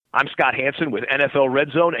I'm Scott Hansen with NFL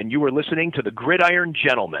Red Zone, and you are listening to the Gridiron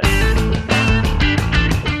Gentleman.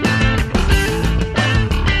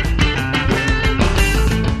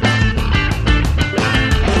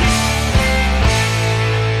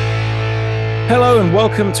 Hello and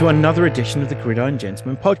welcome to another edition of the Gridiron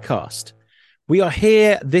Gentleman podcast. We are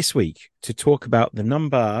here this week to talk about the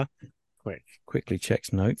number... Quickly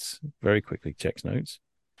checks notes. Very quickly checks notes.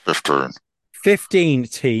 15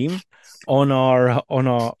 team on our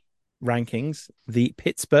rankings, the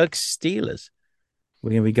Pittsburgh Steelers.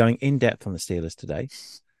 We're going to be going in depth on the Steelers today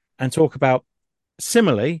and talk about,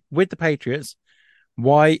 similarly with the Patriots,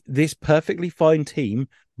 why this perfectly fine team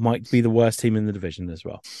might be the worst team in the division as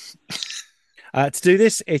well. To do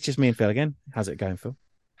this, it's just me and Phil again. How's it going, Phil?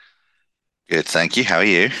 Good, thank you. How are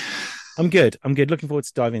you? I'm good. Looking forward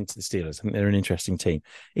to diving into the Steelers. I think they're an interesting team,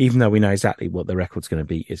 even though we know exactly what the record's going to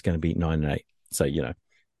be. It's going to be 9-8. So,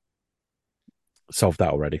 solved that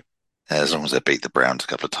already. As long as they beat the Browns a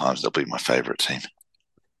couple of times, they'll be my favourite team.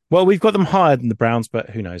 Well, we've got them higher than the Browns, but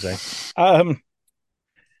who knows, eh? Can't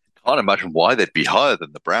imagine why they'd be higher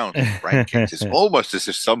than the Browns in the rankings. It's almost as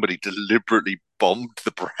if somebody deliberately bombed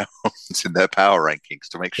the Browns in their power rankings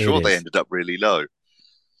to make sure they ended up really low. I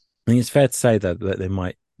think it's fair to say that they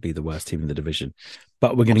might be the worst team in the division,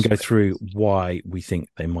 but we're going to go through why we think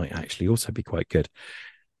they might actually also be quite good.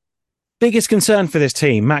 Biggest concern for this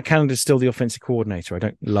team, Matt Canada is still the offensive coordinator. I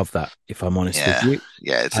don't love that, if I'm honest with you.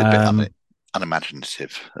 Yeah, it's a bit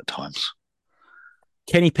unimaginative at times.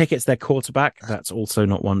 Kenny Pickett's their quarterback. That's also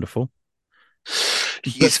not wonderful.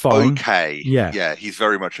 He's fine. Okay. Yeah, he's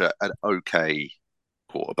very much an okay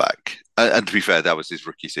quarterback. And to be fair, that was his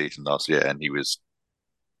rookie season last year, and he was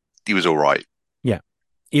all right. Yeah,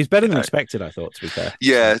 he was better than expected, I thought, to be fair.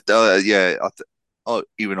 Yeah.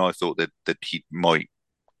 Even I thought that he might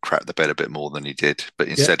crap the bed a bit more than he did, but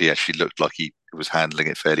instead he actually looked like he was handling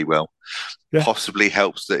it fairly well. Yeah. Possibly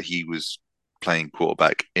helps that he was playing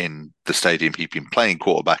quarterback in the stadium he'd been playing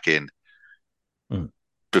quarterback in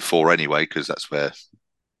before anyway, because that's where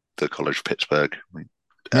the College of Pittsburgh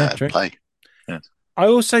play. Yeah. I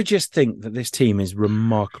also just think that this team is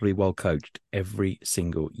remarkably well coached every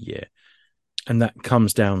single year. And that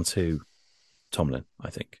comes down to Tomlin, I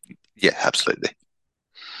think. Yeah, absolutely.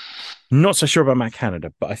 Not so sure about Matt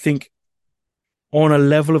Canada, but I think on a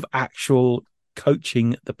level of actual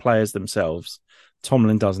coaching the players themselves,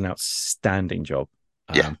 Tomlin does an outstanding job.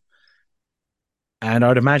 Yeah. And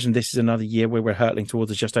I'd imagine this is another year where we're hurtling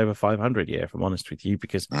towards a just over 500 year, if I'm honest with you,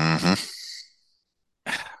 because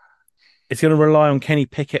it's going to rely on Kenny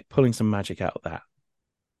Pickett pulling some magic out of that.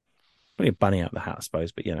 Putting a bunny out of the hat, I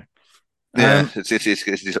suppose, but Yeah,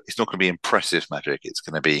 it's not going to be impressive magic. It's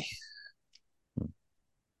going to be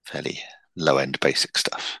fairly low-end basic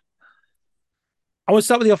stuff. I would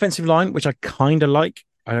start with the offensive line, which I kind of like.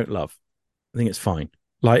 I don't love. I think it's fine.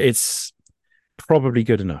 Like, it's probably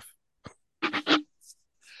good enough.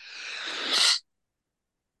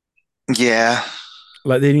 Yeah.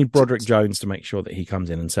 Like, they need Broderick Jones to make sure that he comes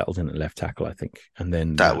in and settles in at left tackle, I think. And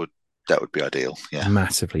then that would be ideal. Yeah.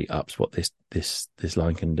 Massively ups what this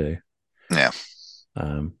line can do. Yeah.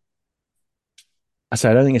 I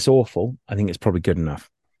don't think it's awful. I think it's probably good enough.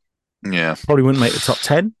 Yeah. Probably wouldn't make the top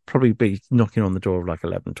 10. Probably be knocking on the door of like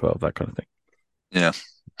 11, 12, that kind of thing. Yeah.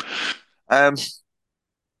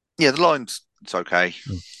 The line's, it's okay.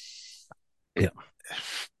 It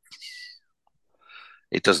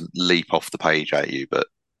doesn't leap off the page at you, but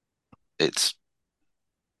it's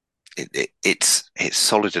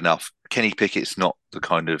solid enough. Kenny Pickett's not the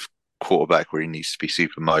kind of quarterback where he needs to be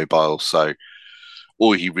super mobile, so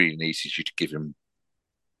all he really needs is you to give him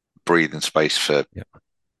breathing space for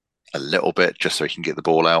a little bit, just so he can get the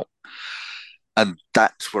ball out. And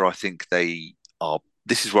that's where I think they are.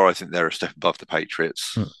 This is where I think they're a step above the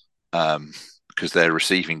Patriots, because their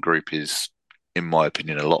receiving group is, in my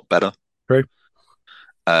opinion, a lot better. True.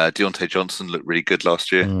 Deontay Johnson looked really good last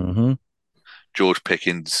year. Mm-hmm. George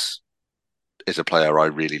Pickens is a player I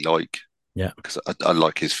really like. Yeah, because I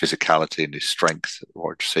like his physicality and his strength at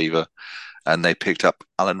wide receiver. And they picked up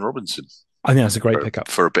Allen Robinson. I think that's a great pickup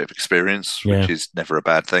for a bit of experience, which is never a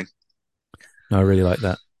bad thing. No, I really like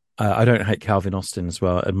that. I don't hate Calvin Austin as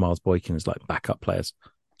well, and Miles Boykin as like backup players.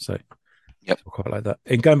 So, I quite like that.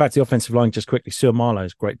 And going back to the offensive line, just quickly, Stuart Marlowe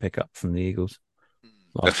is a great pickup from the Eagles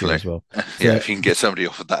last year as well. Yeah, if you can get somebody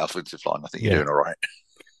off of that offensive line, I think you're doing all right.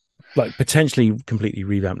 Like potentially completely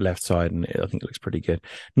revamped left side, and I think it looks pretty good.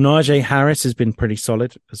 Najee Harris has been pretty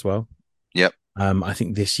solid as well. Yep. I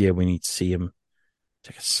think this year we need to see him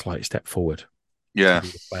take a slight step forward. Yeah.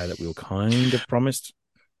 The player that we were kind of promised.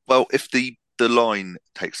 Well, if the line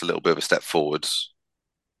takes a little bit of a step forwards,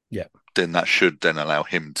 then that should then allow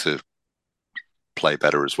him to play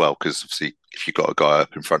better as well. Because obviously, if you've got a guy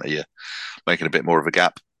up in front of you making a bit more of a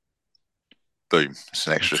gap, boom, it's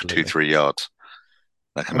an extra Absolutely. 2-3 yards.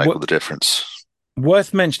 That can And make all the difference.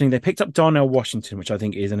 worth mentioning, they picked up Darnell Washington, which I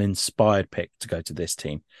think is an inspired pick to go to this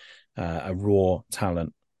team. A raw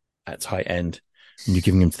talent at tight end. And you're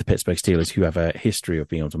giving him to the Pittsburgh Steelers, who have a history of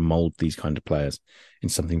being able to mold these kind of players in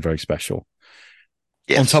something very special.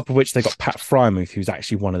 Yes. On top of which, they got Pat Frymuth, who's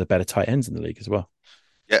actually one of the better tight ends in the league as well.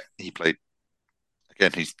 Yeah, he played.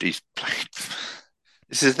 Again, he's played.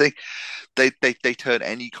 This is the thing. They turn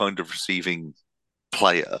any kind of receiving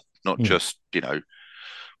player, not just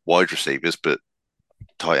wide receivers, but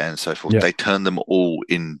tight ends and so forth. Yeah. They turn them all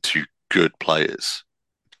into good players,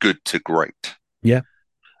 good to great. Yeah.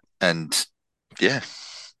 And yeah,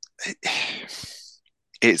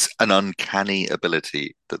 it's an uncanny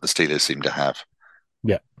ability that the Steelers seem to have.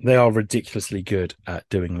 Yeah, they are ridiculously good at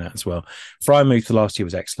doing that as well. Frymuth last year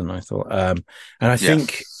was excellent, I thought, and I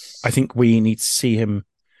think we need to see him.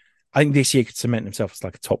 I think this year could cement himself as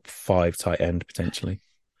like a top 5 tight end potentially,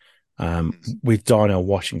 with Darnell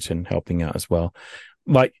Washington helping out as well.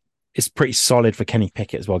 Like it's pretty solid for Kenny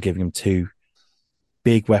Pickett as well, giving him 2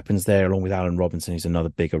 big weapons there, along with Allen Robinson, who's another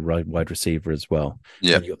bigger wide receiver as well.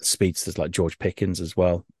 Yeah, and you got the speedsters like George Pickens as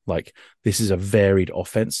well. Like this is a varied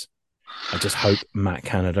offense. I just hope Matt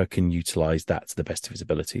Canada can utilize that to the best of his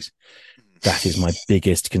abilities. That is my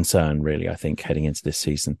biggest concern, really, I think, heading into this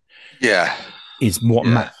season. Yeah. Is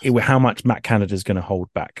how much Matt Canada is going to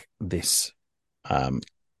hold back this. I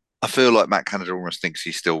feel like Matt Canada almost thinks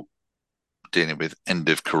he's still dealing with end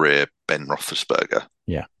of career Ben Roethlisberger.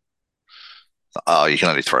 Yeah. Oh, you can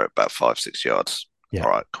only throw it about 5-6 yards. Yeah. All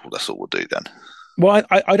right, cool. That's all we'll do then. Well,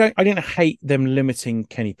 I didn't hate them limiting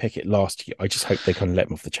Kenny Pickett last year. I just hope they kind of let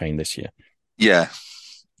him off the chain this year. Yeah.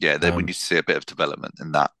 Yeah, then we need to see a bit of development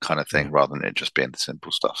in that kind of thing rather than it just being the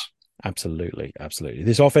simple stuff. Absolutely. Absolutely.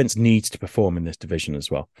 This offense needs to perform in this division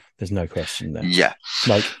as well. There's no question there. Yeah.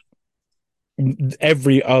 Like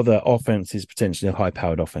every other offense is potentially a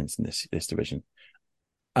high-powered offense in this division.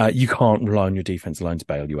 You can't rely on your defense line to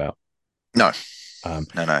bail you out. No.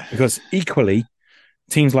 No. Because equally,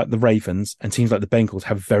 teams like the Ravens and teams like the Bengals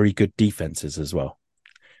have very good defenses as well.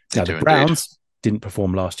 Now, the Browns didn't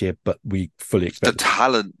perform last year, but we fully expect the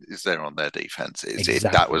talent is there on their defense. Exactly.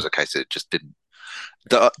 That was a case it just didn't.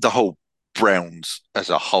 The whole Browns as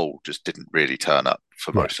a whole just didn't really turn up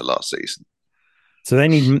for most of last season. So they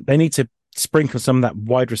need to sprinkle some of that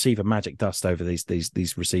wide receiver magic dust over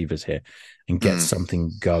these receivers here and get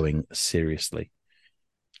something going seriously.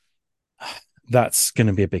 That's going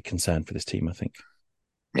to be a big concern for this team, I think.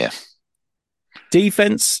 Yeah.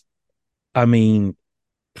 Defense, I mean,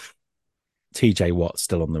 TJ Watt's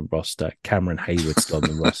still on the roster. Cameron Hayward's still on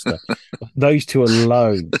the roster. Those two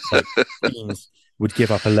alone would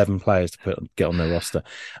give up 11 players to get on their roster.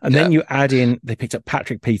 And then you add in, they picked up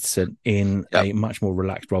Patrick Peterson in a much more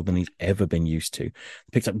relaxed role than he's ever been used to. They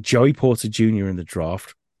picked up Joey Porter Jr. in the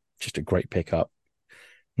draft. Just a great pickup.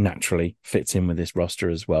 Naturally fits in with this roster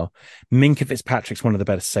as well. Minkah Fitzpatrick's one of the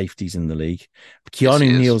better safeties in the league.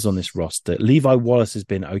 Keanu Neal's on this roster. Levi Wallace has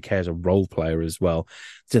been okay as a role player as well.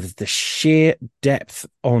 So the sheer depth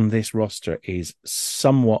on this roster is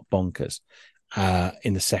somewhat bonkers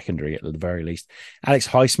in the secondary at the very least. Alex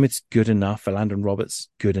Highsmith's good enough. Landon Roberts,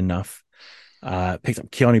 good enough. Picked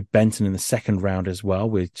up Keanu Benton in the second round as well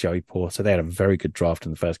with Joey Porter. They had a very good draft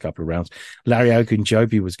in the first couple of rounds. Larry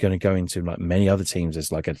Ogunjobi was going to go into, like many other teams,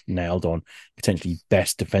 as like a nailed on, potentially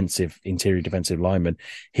best interior defensive lineman.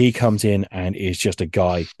 He comes in and is just a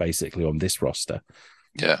guy basically on this roster.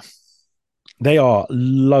 Yeah. They are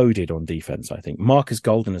loaded on defense, I think. Marcus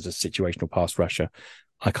Golden as a situational pass rusher.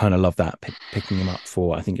 I kind of love that, picking him up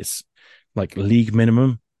for, I think it's like league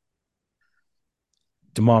minimum.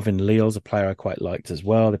 DeMarvin Leal's a player I quite liked as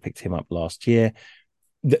well. They picked him up last year.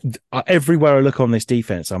 Everywhere I look on this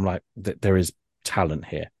defense, I'm like, there is talent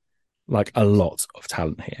here, like a lot of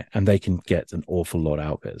talent here, and they can get an awful lot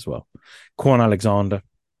out of it as well. Quan Alexander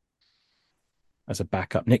as a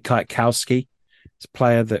backup. Nick Kwiatkowski is a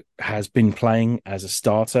player that has been playing as a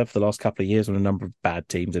starter for the last couple of years on a number of bad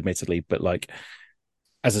teams, admittedly, but like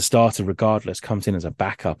as a starter, regardless, comes in as a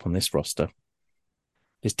backup on this roster.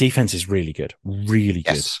 This defense is really good, really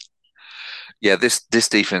good. Yeah, this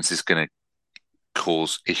defense is going to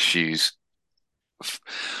cause issues.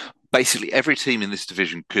 Basically, every team in this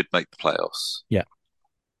division could make the playoffs. Yeah.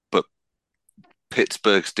 But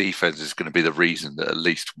Pittsburgh's defense is going to be the reason that at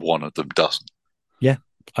least one of them doesn't. Yeah,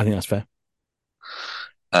 I think that's fair.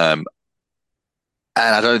 And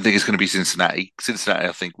I don't think it's going to be Cincinnati. Cincinnati,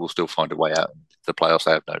 I think, will still find a way out. The playoffs,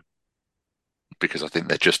 I have no because I think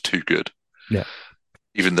they're just too good. Yeah.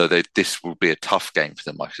 Even though this will be a tough game for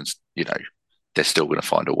them, they're still going to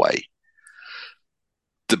find a way.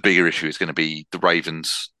 The bigger issue is going to be the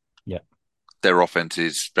Ravens. Yeah. Their offense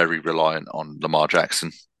is very reliant on Lamar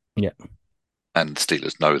Jackson. Yeah. And the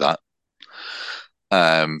Steelers know that.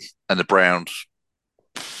 And the Browns,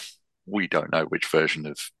 we don't know which version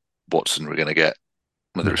of Watson we're going to get.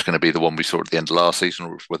 Whether it's going to be the one we saw at the end of last season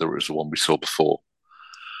or whether it was the one we saw before.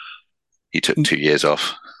 He took 2 years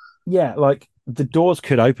off. Yeah, like the doors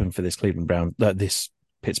could open for this this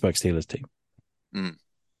Pittsburgh Steelers team. Mm.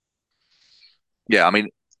 Yeah, I mean,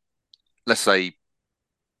 let's say,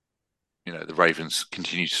 the Ravens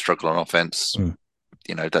continue to struggle on offense.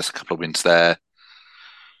 That's a couple of wins there.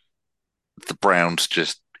 The Browns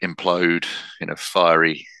just implode in a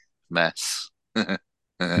fiery mess. Yeah.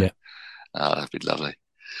 Oh, that'd be lovely.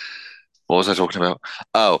 What was I talking about?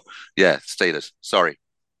 Oh, yeah, Steelers. Sorry.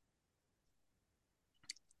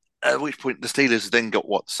 At which point the Steelers then got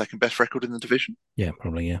the second best record in the division? Yeah,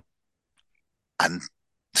 probably, yeah. And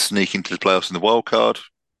sneak into the playoffs in the wild card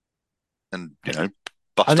and,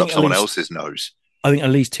 bust up someone else's nose. I think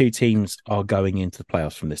at least 2 teams are going into the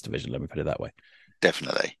playoffs from this division, let me put it that way.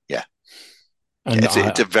 Definitely, yeah. And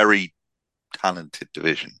it's a very talented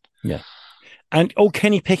division. Yeah. And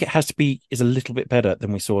Kenny Pickett is a little bit better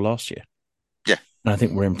than we saw last year. Yeah. And I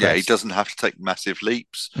think we're impressed. Yeah, he doesn't have to take massive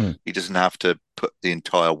leaps. He doesn't have to put the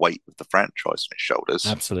entire weight of the franchise on his shoulders.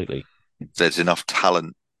 Absolutely. There's enough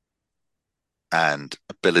talent and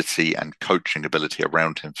ability and coaching ability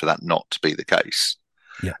around him for that not to be the case.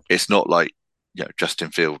 Yeah. It's not like,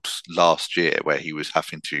 Justin Fields last year where he was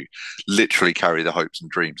having to literally carry the hopes and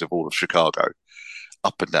dreams of all of Chicago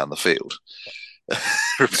up and down the field.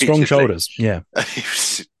 Strong shoulders, yeah.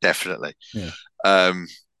 Definitely. Yeah.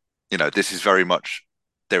 This is very much,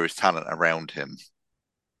 there is talent around him.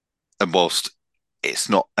 And whilst it's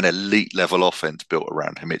not an elite level offense built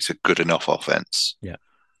around him, it's a good enough offense. Yeah.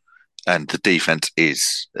 And the defense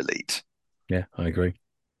is elite. Yeah, I agree.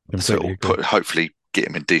 So hopefully get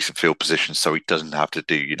him in decent field positions so he doesn't have to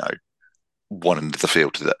do, one end of the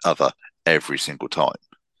field to the other every single time.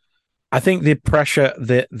 I think the pressure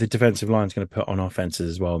that the defensive line is going to put on offenses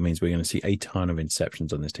as well means we're going to see a ton of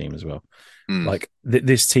interceptions on this team as well. Like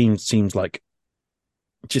this team seems like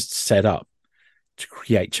just set up to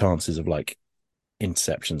create chances of like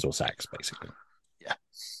interceptions or sacks, basically. Yeah.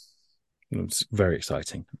 It's very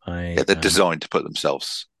exciting. They're designed to put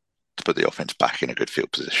the offense back in a good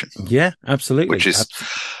field position. Yeah, absolutely. Which is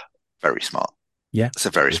very smart. Yeah. It's a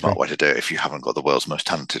very smart way to do it if you haven't got the world's most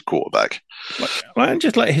talented quarterback. And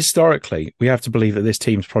just like historically, we have to believe that this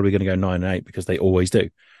team's probably going to go 9-8 because they always do.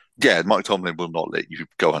 Yeah, Mike Tomlin will not let you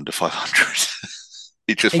go under 500.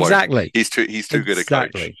 He just exactly. Won't. He's too good a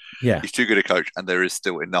coach. Yeah. He's too good a coach, and there is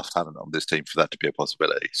still enough talent on this team for that to be a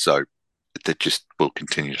possibility. So they just will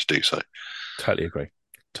continue to do so. Totally agree.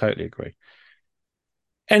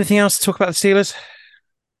 Anything else to talk about the Steelers?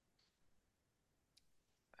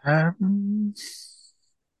 I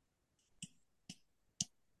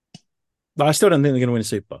still don't think they're going to win a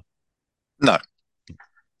Super Bowl.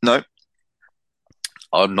 No.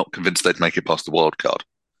 I'm not convinced they'd make it past the wild card.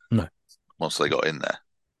 No. Once they got in there.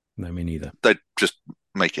 No, me neither. They'd just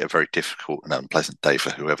make it a very difficult and unpleasant day for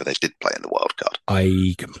whoever they did play in the wild card.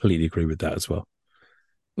 I completely agree with that as well.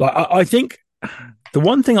 Like, I think the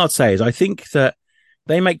one thing I'd say is I think that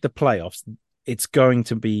they make the playoffs, it's going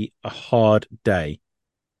to be a hard day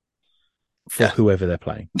for whoever they're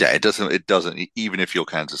playing. Yeah, it doesn't. Even if you're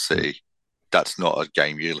Kansas City, that's not a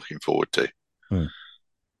game you're looking forward to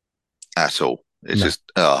at all. It's just,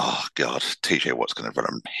 oh God, TJ Watt's going to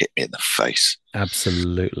run and hit me in the face.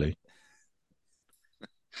 Absolutely.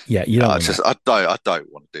 Yeah, you I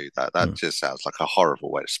don't want to do that. That just sounds like a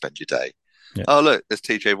horrible way to spend your day. Yeah. Oh look, there's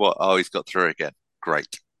TJ Watt. Oh, he's got through again.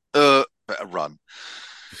 Great. Better run.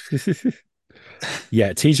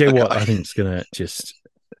 Yeah, TJ Watt, I think is going to just.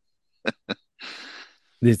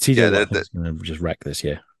 The TJ Watt is going to just wreck this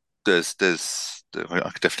year. I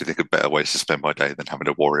could definitely think of better ways to spend my day than having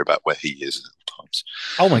to worry about where he is at all times.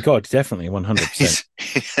 Oh my God, definitely 100%.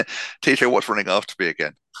 TJ Watt's running after me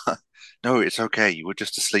again. No, it's okay. You were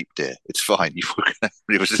just asleep, dear. It's fine.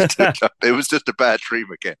 It was just a bad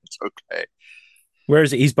dream again. It's okay. Where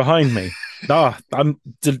is it? He's behind me.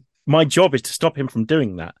 My job is to stop him from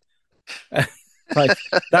doing that. Like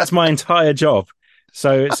that's my entire job.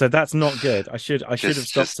 So that's not good. I should have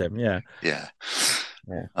stopped him. Yeah. Yeah.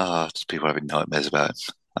 Just people having nightmares about him.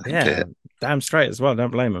 Yeah. Damn straight as well.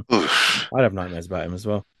 Don't blame him. Oof. I'd have nightmares about him as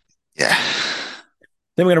well. Yeah.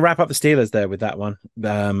 Then we're going to wrap up the Steelers there with that one.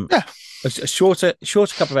 A shorter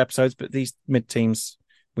couple of episodes, but these mid teams,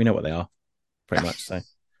 we know what they are. pretty much. So,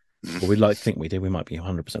 well, we'd like to think we do. We might be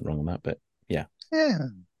 100% wrong on that, but yeah.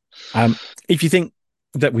 If you think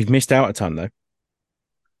that we've missed out a ton, though,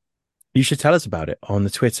 you should tell us about it on the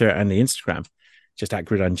Twitter and the Instagram, just at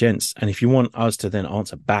Gridiron Gents. And if you want us to then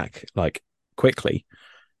answer back like quickly,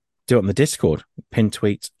 do it on the Discord. Pin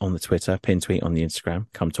tweet on the Twitter, pin tweet on the Instagram.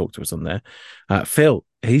 Come talk to us on there. Phil,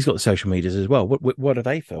 he's got the social medias as well. What are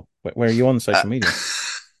they, Phil? Where are you on social media?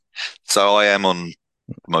 So I am on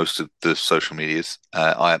most of the social medias.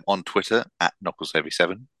 I am on Twitter at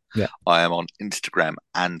Knuckles77. Yeah. I am on Instagram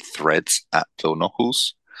and Threads at Phil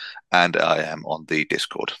Knuckles. And I am on the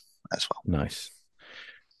Discord as well. Nice.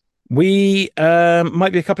 We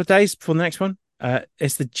might be a couple of days before the next one.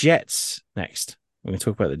 It's the Jets next. We're going to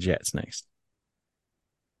talk about the Jets next,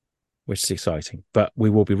 which is exciting. But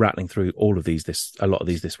we will be rattling through all of these, a lot of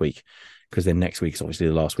these this week, because then next week is obviously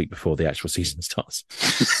the last week before the actual season starts.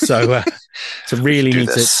 So really need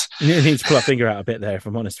to pull our finger out a bit there, if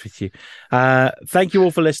I'm honest with you. Thank you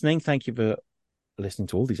all for listening. Thank you for listening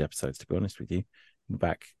to all these episodes, to be honest with you. We'll be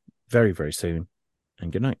back very, very soon.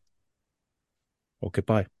 And good night. Or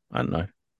goodbye. I don't know.